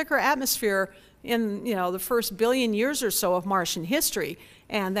much thicker atmosphere in the first billion years or so of Martian history,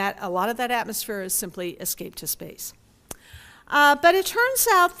 and that a lot of that atmosphere has simply escaped to space. But it turns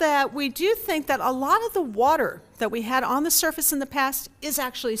out that we do think that a lot of the water that we had on the surface in the past is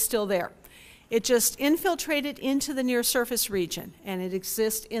actually still there. It just infiltrated into the near surface region, and it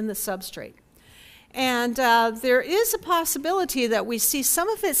exists in the substrate. And there is a possibility that we see some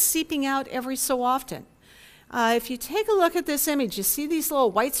of it seeping out every so often. If you take a look at this image, you see these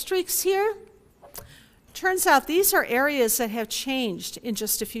little white streaks here? Turns out these are areas that have changed in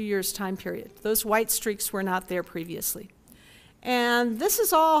just a few years' time period. Those white streaks were not there previously. And this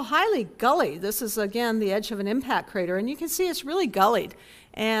is all highly gully. This is, again, the edge of an impact crater, and you can see it's really gullied.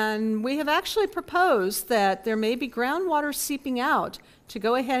 And we have actually proposed that there may be groundwater seeping out to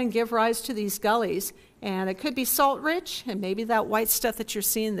go ahead and give rise to these gullies. And it could be salt-rich, and maybe that white stuff that you're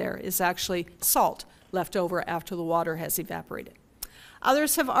seeing there is actually salt left over after the water has evaporated.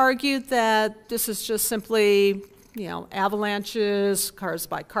 Others have argued that this is just simply, avalanches caused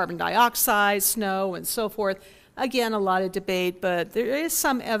by carbon dioxide, snow, and so forth. Again, a lot of debate, but there is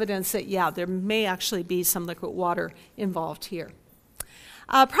some evidence that, yeah, there may actually be some liquid water involved here.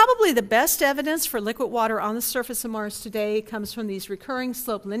 Probably the best evidence for liquid water on the surface of Mars today comes from these recurring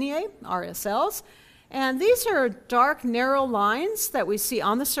slope lineae, RSLs. And these are dark, narrow lines that we see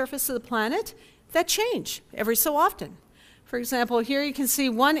on the surface of the planet that change every so often. For example, here you can see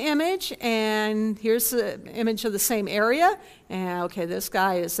one image, and here's the image of the same area. And okay, this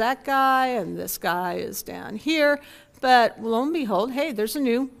guy is that guy, and this guy is down here. But lo and behold, hey, there's a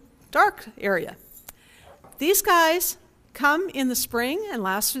new dark area. These guys come in the spring and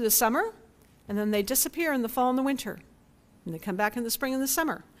last through the summer, and then they disappear in the fall and the winter. And they come back in the spring and the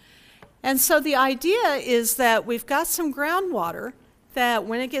summer. And so the idea is that we've got some groundwater that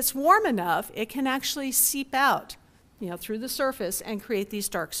when it gets warm enough, it can actually seep out through the surface and create these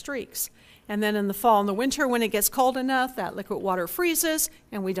dark streaks. And then in the fall and the winter, when it gets cold enough, that liquid water freezes,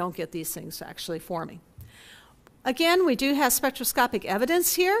 and we don't get these things actually forming. Again, we do have spectroscopic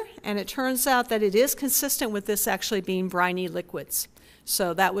evidence here, and it turns out that it is consistent with this actually being briny liquids.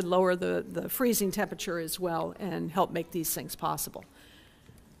 So that would lower the freezing temperature as well and help make these things possible.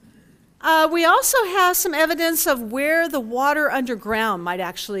 We also have some evidence of where the water underground might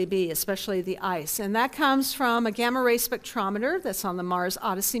actually be, especially the ice. And that comes from a gamma-ray spectrometer that's on the Mars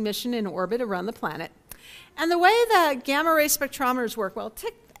Odyssey mission in orbit around the planet. And the way that gamma-ray spectrometers work, well,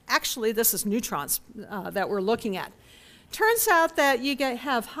 actually this is neutrons that we're looking at. Turns out that you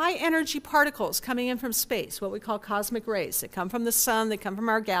have high-energy particles coming in from space, what we call cosmic rays. They come from the sun, they come from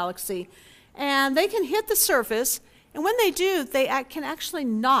our galaxy, and they can hit the surface. And when they do, they can actually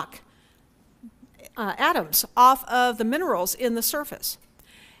knock atoms off of the minerals in the surface.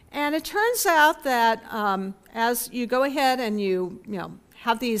 And it turns out that as you go ahead and you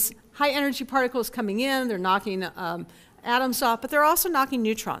have these high energy particles coming in, they're knocking atoms off, but they're also knocking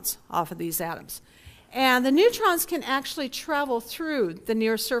neutrons off of these atoms. And the neutrons can actually travel through the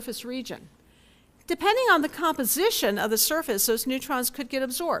near surface region. Depending on the composition of the surface, those neutrons could get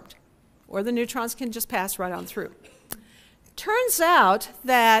absorbed, or the neutrons can just pass right on through. Turns out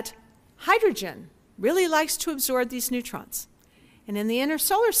that hydrogen really likes to absorb these neutrons. And in the inner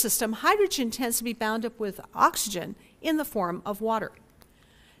solar system, hydrogen tends to be bound up with oxygen in the form of water.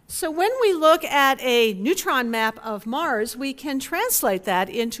 So when we look at a neutron map of Mars, we can translate that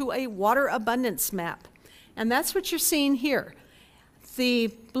into a water abundance map. And that's what you're seeing here. The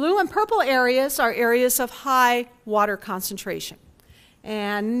blue and purple areas are areas of high water concentration.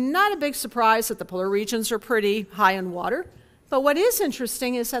 And not a big surprise that the polar regions are pretty high in water. But what is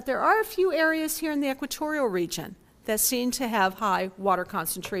interesting is that there are a few areas here in the equatorial region that seem to have high water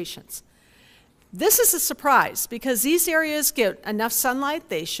concentrations. This is a surprise because these areas get enough sunlight,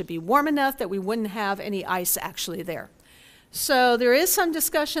 they should be warm enough that we wouldn't have any ice actually there. So there is some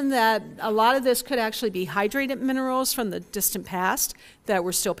discussion that a lot of this could actually be hydrated minerals from the distant past that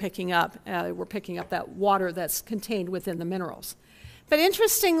we're still picking up. We're picking up that water that's contained within the minerals. But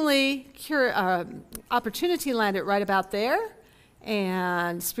interestingly, Opportunity landed right about there,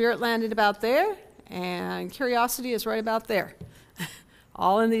 and Spirit landed about there, and Curiosity is right about there.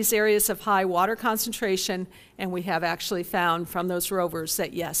 All in these areas of high water concentration, and we have actually found from those rovers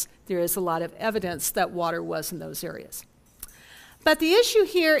that yes, there is a lot of evidence that water was in those areas. But the issue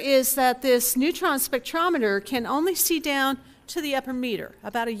here is that this neutron spectrometer can only see down to the upper meter,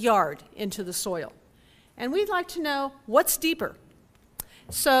 about a yard into the soil. And we'd like to know what's deeper.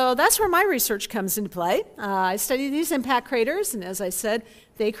 So that's where my research comes into play. I study these impact craters, and as I said,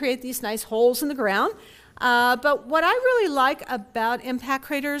 they create these nice holes in the ground. But what I really like about impact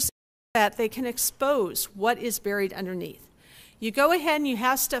craters is that they can expose what is buried underneath. You go ahead and you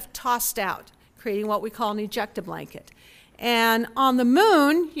have stuff tossed out, creating what we call an ejecta blanket. And on the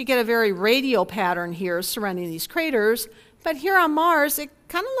moon, you get a very radial pattern here surrounding these craters, But here on Mars, it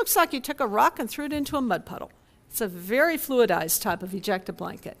kind of looks like you took a rock and threw it into a mud puddle. It's a very fluidized type of ejecta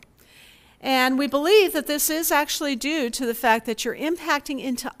blanket. And we believe that this is actually due to the fact that you're impacting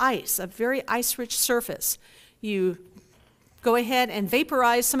into ice, a very ice-rich surface. You go ahead and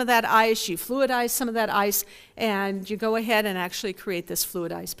vaporize some of that ice, you fluidize some of that ice, and you go ahead and actually create this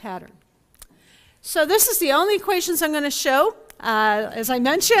fluidized pattern. So this is the only equations I'm going to show. As I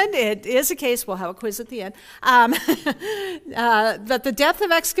mentioned, it is a case, we'll have a quiz at the end, but the depth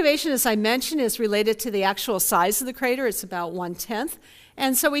of excavation, as I mentioned, is related to the actual size of the crater. It's about 1/10.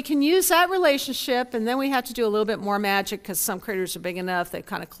 And so we can use that relationship, and then we have to do a little bit more magic because some craters are big enough, they've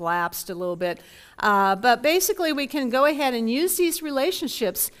kind of collapsed a little bit. But basically, we can go ahead and use these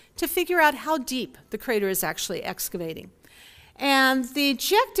relationships to figure out how deep the crater is actually excavating. And the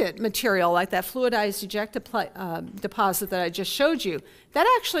ejected material, like that fluidized ejecta deposit that I just showed you, that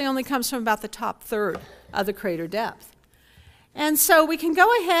actually only comes from about the top third of the crater depth. And so we can go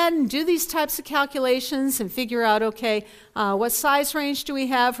ahead and do these types of calculations and figure out, okay, what size range do we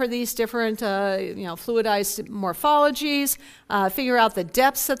have for these different fluidized morphologies, figure out the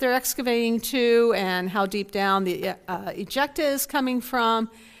depths that they're excavating to and how deep down the ejecta is coming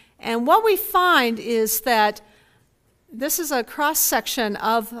from. And what we find is that this is a cross-section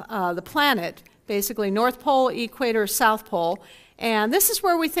of the planet, basically North Pole, Equator, South Pole, and this is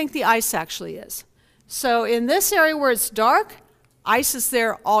where we think the ice actually is. So in this area where it's dark, ice is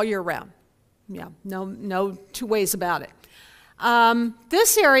there all year round. Yeah, no two ways about it.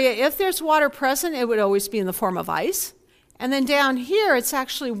 This area, if there's water present, it would always be in the form of ice. And then down here, it's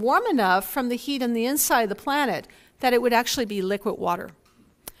actually warm enough from the heat on the inside of the planet that it would actually be liquid water.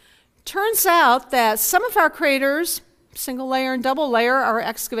 Turns out that some of our craters, single layer and double layer, are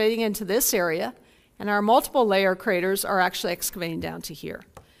excavating into this area, and our multiple layer craters are actually excavating down to here.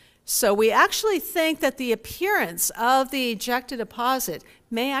 So we actually think that the appearance of the ejecta deposit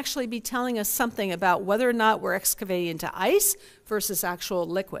may actually be telling us something about whether or not we're excavating into ice versus actual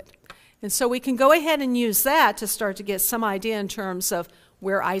liquid. And so we can go ahead and use that to start to get some idea in terms of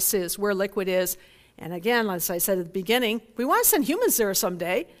where ice is, where liquid is. And again, as I said at the beginning, we want to send humans there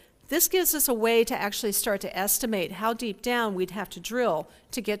someday. This gives us a way to actually start to estimate how deep down we'd have to drill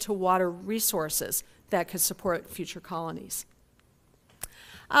to get to water resources that could support future colonies.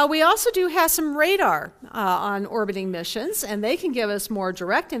 We also do have some radar on orbiting missions, and they can give us more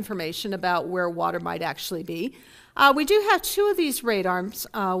direct information about where water might actually be. We do have two of these radars.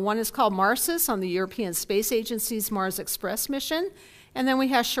 One is called MARSIS on the European Space Agency's Mars Express mission, and then we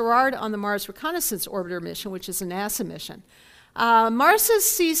have SHARAD on the Mars Reconnaissance Orbiter mission, which is a NASA mission. MARSIS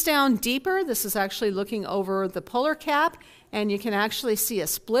sees down deeper. This is actually looking over the polar cap, and you can actually see a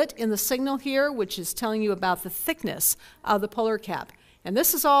split in the signal here, which is telling you about the thickness of the polar cap. And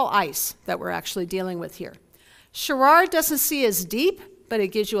this is all ice that we're actually dealing with here. SHARAD doesn't see as deep, but it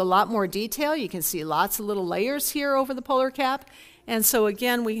gives you a lot more detail. You can see lots of little layers here over the polar cap. And so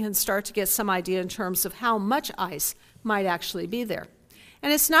again, we can start to get some idea in terms of how much ice might actually be there.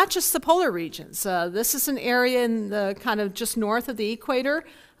 And it's not just the polar regions. This is an area in the kind of just north of the equator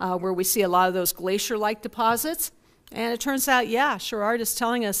where we see a lot of those glacier-like deposits. And it turns out, yeah, SHARAD is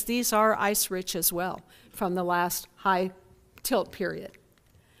telling us these are ice-rich as well from the last high tilt period.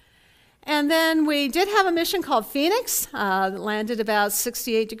 And then we did have a mission called Phoenix that landed about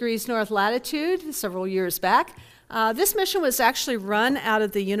 68 degrees north latitude several years back. This mission was actually run out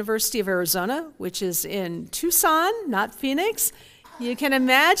of the University of Arizona, which is in Tucson, not Phoenix. You can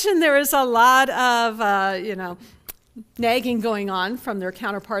imagine there is a lot of, nagging going on from their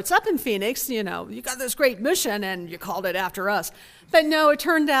counterparts up in Phoenix. You got this great mission and you called it after us. But no, it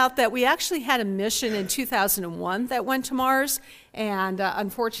turned out that we actually had a mission in 2001 that went to Mars, and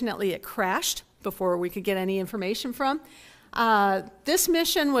unfortunately it crashed before we could get any information from. This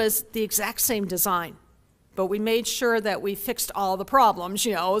mission was the exact same design, but we made sure that we fixed all the problems,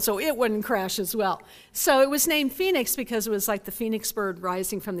 so it wouldn't crash as well. So it was named Phoenix because it was like the phoenix bird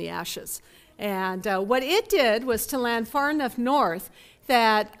rising from the ashes. And what it did was to land far enough north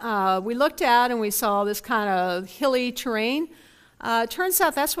that we looked out and we saw this kind of hilly terrain. Turns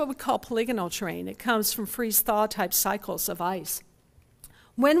out that's what we call polygonal terrain. It comes from freeze-thaw type cycles of ice.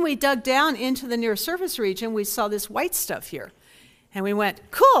 When we dug down into the near surface region, we saw this white stuff here. And we went,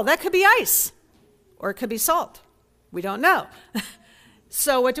 cool, that could be ice. Or it could be salt. We don't know.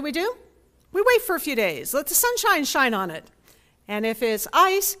 So what do? We wait for a few days. Let the sunshine shine on it. And if it's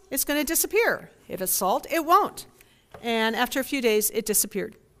ice, it's going to disappear. If it's salt, it won't. And after a few days, it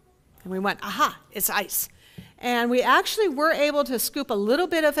disappeared. And we went, aha, it's ice. And we actually were able to scoop a little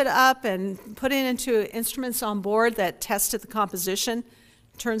bit of it up and put it into instruments on board that tested the composition.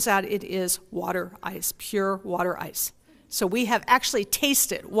 Turns out it is water ice, pure water ice. So we have actually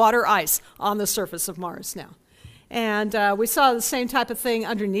tasted water ice on the surface of Mars now. And we saw the same type of thing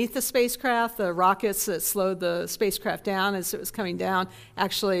underneath the spacecraft. The rockets that slowed the spacecraft down as it was coming down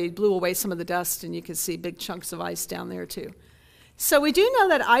actually blew away some of the dust, and you could see big chunks of ice down there too. So we do know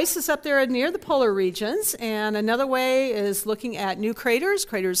that ice is up there near the polar regions, and another way is looking at new craters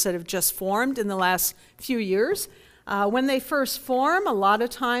that have just formed in the last few years. When they first form, a lot of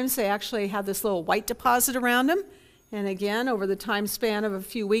times they actually have this little white deposit around them. And again, over the time span of a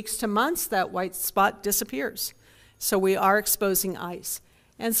few weeks to months, that white spot disappears. So we are exposing ice.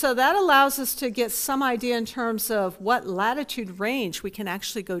 And so that allows us to get some idea in terms of what latitude range we can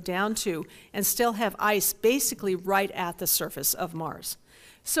actually go down to and still have ice basically right at the surface of Mars.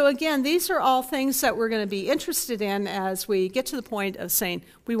 So again, these are all things that we're going to be interested in as we get to the point of saying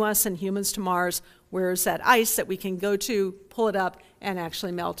we want to send humans to Mars. Where's that ice that we can go to, pull it up, and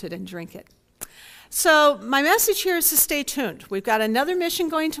actually melt it and drink it? So my message here is to stay tuned. We've got another mission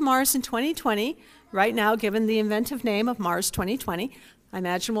going to Mars in 2020. Right now, given the inventive name of Mars 2020, I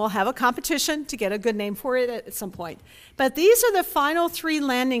imagine we'll have a competition to get a good name for it at some point. But these are the final 3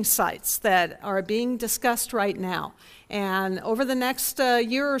 landing sites that are being discussed right now. And over the next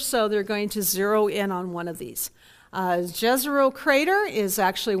year or so, they're going to zero in on one of these. Jezero Crater is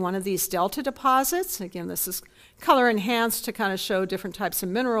actually one of these delta deposits. Again, this is color enhanced to kind of show different types of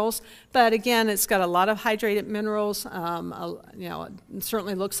minerals. But again, it's got a lot of hydrated minerals. It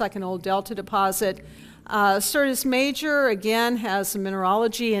certainly looks like an old delta deposit. Syrtis Major, again, has some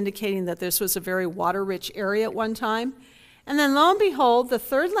mineralogy indicating that this was a very water-rich area at one time. And then lo and behold, the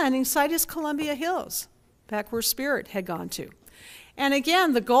 3rd landing site is Columbia Hills, back where Spirit had gone to. And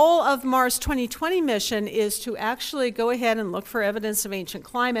again, the goal of the Mars 2020 mission is to actually go ahead and look for evidence of ancient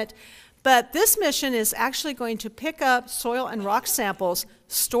climate. But this mission is actually going to pick up soil and rock samples,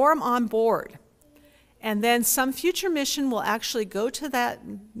 store them on board. And then some future mission will actually go to that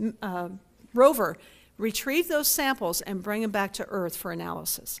rover, retrieve those samples, and bring them back to Earth for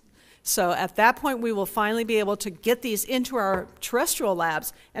analysis. So at that point, we will finally be able to get these into our terrestrial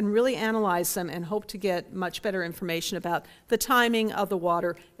labs and really analyze them and hope to get much better information about the timing of the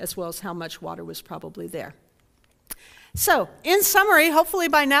water as well as how much water was probably there. So, in summary, hopefully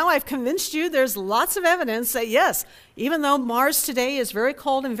by now I've convinced you there's lots of evidence that yes, even though Mars today is very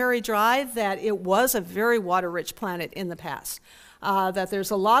cold and very dry, that it was a very water-rich planet in the past. That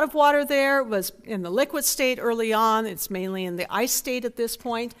there's a lot of water there. It was in the liquid state early on. It's mainly in the ice state at this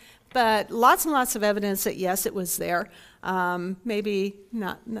point. But lots and lots of evidence that yes, it was there. Maybe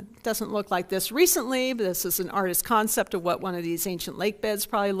doesn't look like this recently, but this is an artist's concept of what one of these ancient lake beds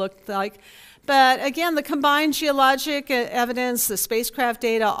probably looked like. But again, the combined geologic evidence, the spacecraft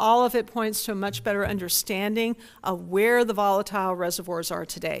data, all of it points to a much better understanding of where the volatile reservoirs are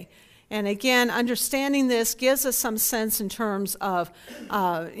today. And again, understanding this gives us some sense in terms of,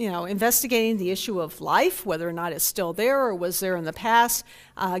 investigating the issue of life, whether or not it's still there or was there in the past.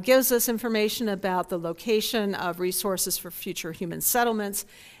 Gives us information about the location of resources for future human settlements.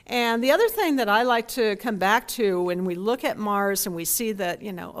 And the other thing that I like to come back to when we look at Mars and we see that,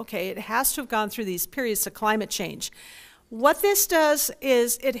 okay, it has to have gone through these periods of climate change. What this does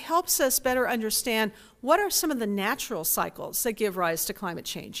is it helps us better understand what are some of the natural cycles that give rise to climate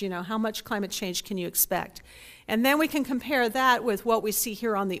change. How much climate change can you expect? And then we can compare that with what we see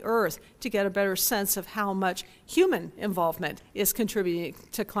here on the Earth to get a better sense of how much human involvement is contributing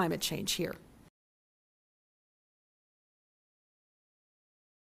to climate change here.